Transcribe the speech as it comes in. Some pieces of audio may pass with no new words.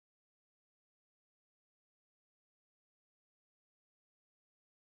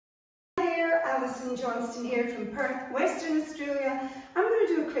Alison Johnstone here from Perth, Western Australia. I'm going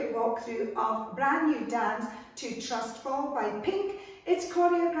to do a quick walkthrough of brand new dance to Trustfall by Pink. It's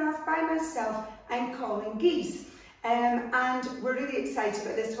choreographed by myself and Colin Ghys. And we're really excited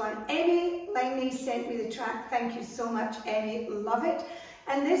about this one. Emmy Langley sent me the track. Thank you so much, Emmy. Love it.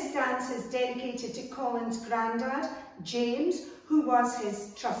 And this dance is dedicated to Colin's granddad, James, who was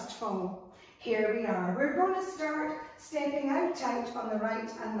his Trustfall. Here we are. We're going to start stepping out on the right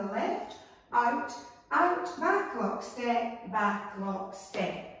and the left. Out, out, back lock step, back lock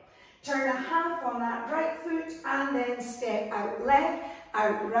step. Turn a half on that right foot and then step out left,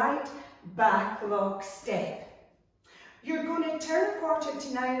 out right, back lock step. You're going to turn a quarter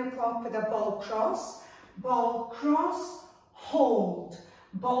to 9 o'clock with a ball cross, hold.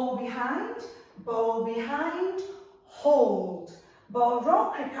 Ball behind, hold. Ball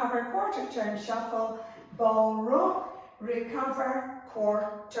rock, recover, quarter turn shuffle. Ball rock, recover,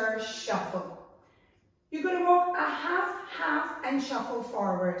 quarter shuffle. You're going to walk a half, half and shuffle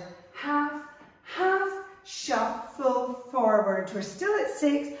forward. Half, half, shuffle forward. We're still at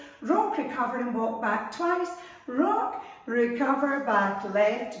 6. Rock, recover and walk back twice. Rock, recover, back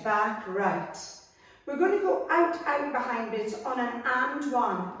left, back right. We're going to go out, out behind it on an and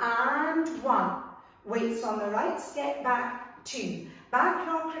one. Weights on the right, step back, 2. Back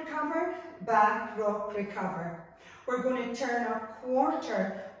rock, recover, back rock, recover. We're going to turn a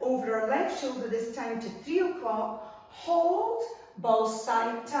quarter over our left shoulder this time to 3 o'clock. Hold, ball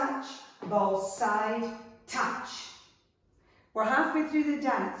side touch, We're halfway through the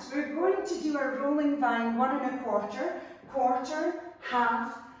dance. We're going to do a rolling vine 1 1/4, quarter,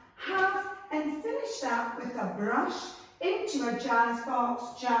 half, half, and finish that with a brush into a jazz box,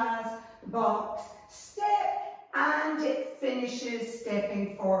 step, and it finishes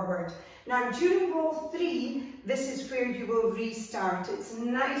stepping forward. Now during roll 3, this is where you will restart. It's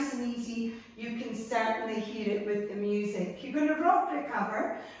nice and easy. You can certainly hear it with the music. You're going to rock,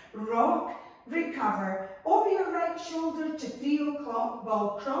 recover, over your right shoulder to 3 o'clock,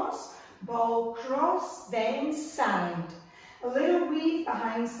 ball cross, then side. A little weave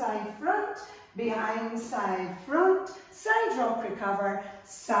behind side front, side rock,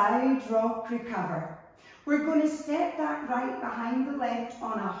 recover. We're going to step that right behind the left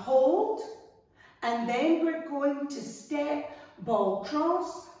on a hold, and then we're going to step ball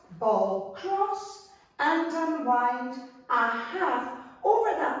cross, and unwind a half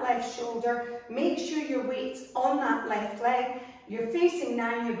over that left shoulder. Make sure your weight's on that left leg. You're facing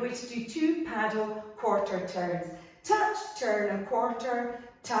 9, you're going to do 2 paddle quarter turns. Touch, turn a quarter,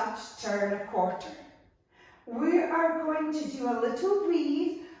 touch, turn a quarter. We are going to do a little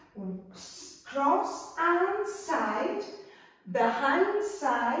weave, cross and side, behind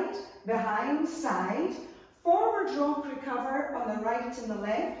side, forward rock, recover on the right and the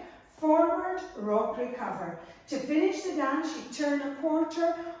left, forward rock, recover. To finish the dance, you turn a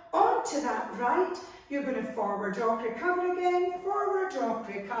quarter onto that right. You're going to forward rock, recover again, forward rock,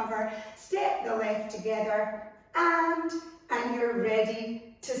 recover, step the left together, and you're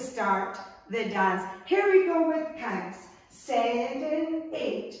ready to start the dance. Here we go with counts. 7,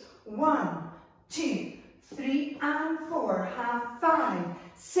 8, 1, 2, 3 and 4, half 5,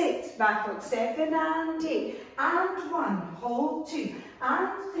 6, back lock 7 and 8, and 1, hold 2, and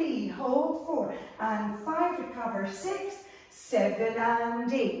 3, hold 4, and 5, recover 6, 7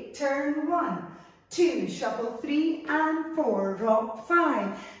 and 8, turn 1, 2, shuffle 3 and 4, rock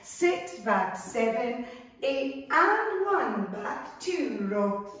 5, 6, back 7, 8 and 1, back 2,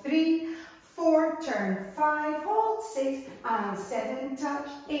 rock 3, 4, turn 5, hold 6 and 7, touch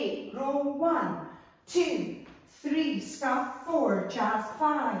 8, roll 1, 2, 3, scuff 4, jazz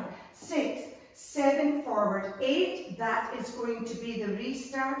 5, 6, 7, forward 8. That is going to be the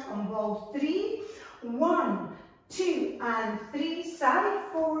restart on wall 3. 1, 2 and 3, side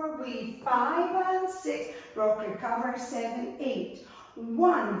 4, weave 5 and 6, rock, recover 7, 8.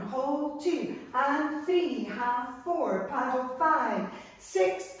 1, hold 2 and 3, half 4, paddle 5,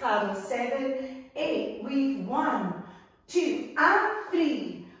 6, paddle 7, 8, weave 1, 2 and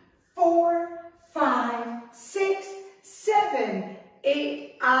 3, 4, 5, 6, 7,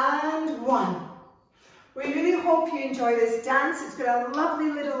 8 and 1. We really hope you enjoy this dance. It's got a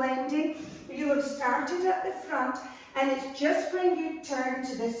lovely little ending. You'll have started at the front, and it's just when you turn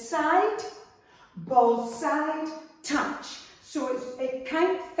to the side, ball side, touch. So it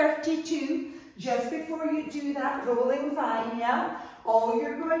count 32 just before you do that rolling vine, yeah? All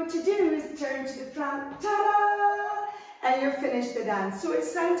you're going to do is turn to the front, ta-da! And you're finished the dance. So it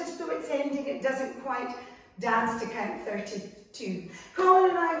sounds as though it's ending, it doesn't quite dance to count 32. Colin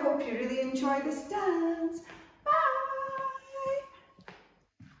and I hope you really enjoy this dance.